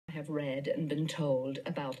have read and been told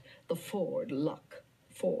about the Ford luck.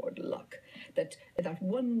 Ford luck. That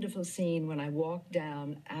wonderful scene when I walked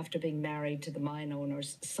down after being married to the mine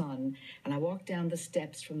owner's son, and I walked down the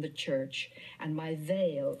steps from the church, and my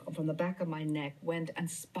veil from the back of my neck went and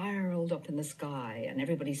spiraled up in the sky, and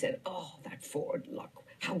everybody said, "Oh, that Ford luck,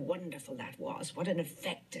 how wonderful that was, what an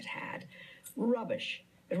effect it had." Rubbish.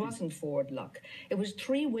 It wasn't Ford luck. It was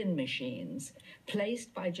 3 wind machines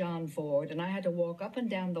placed by John Ford, and I had to walk up and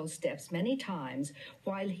down those steps many times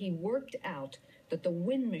while he worked out that the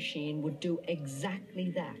wind machine would do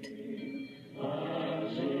exactly that.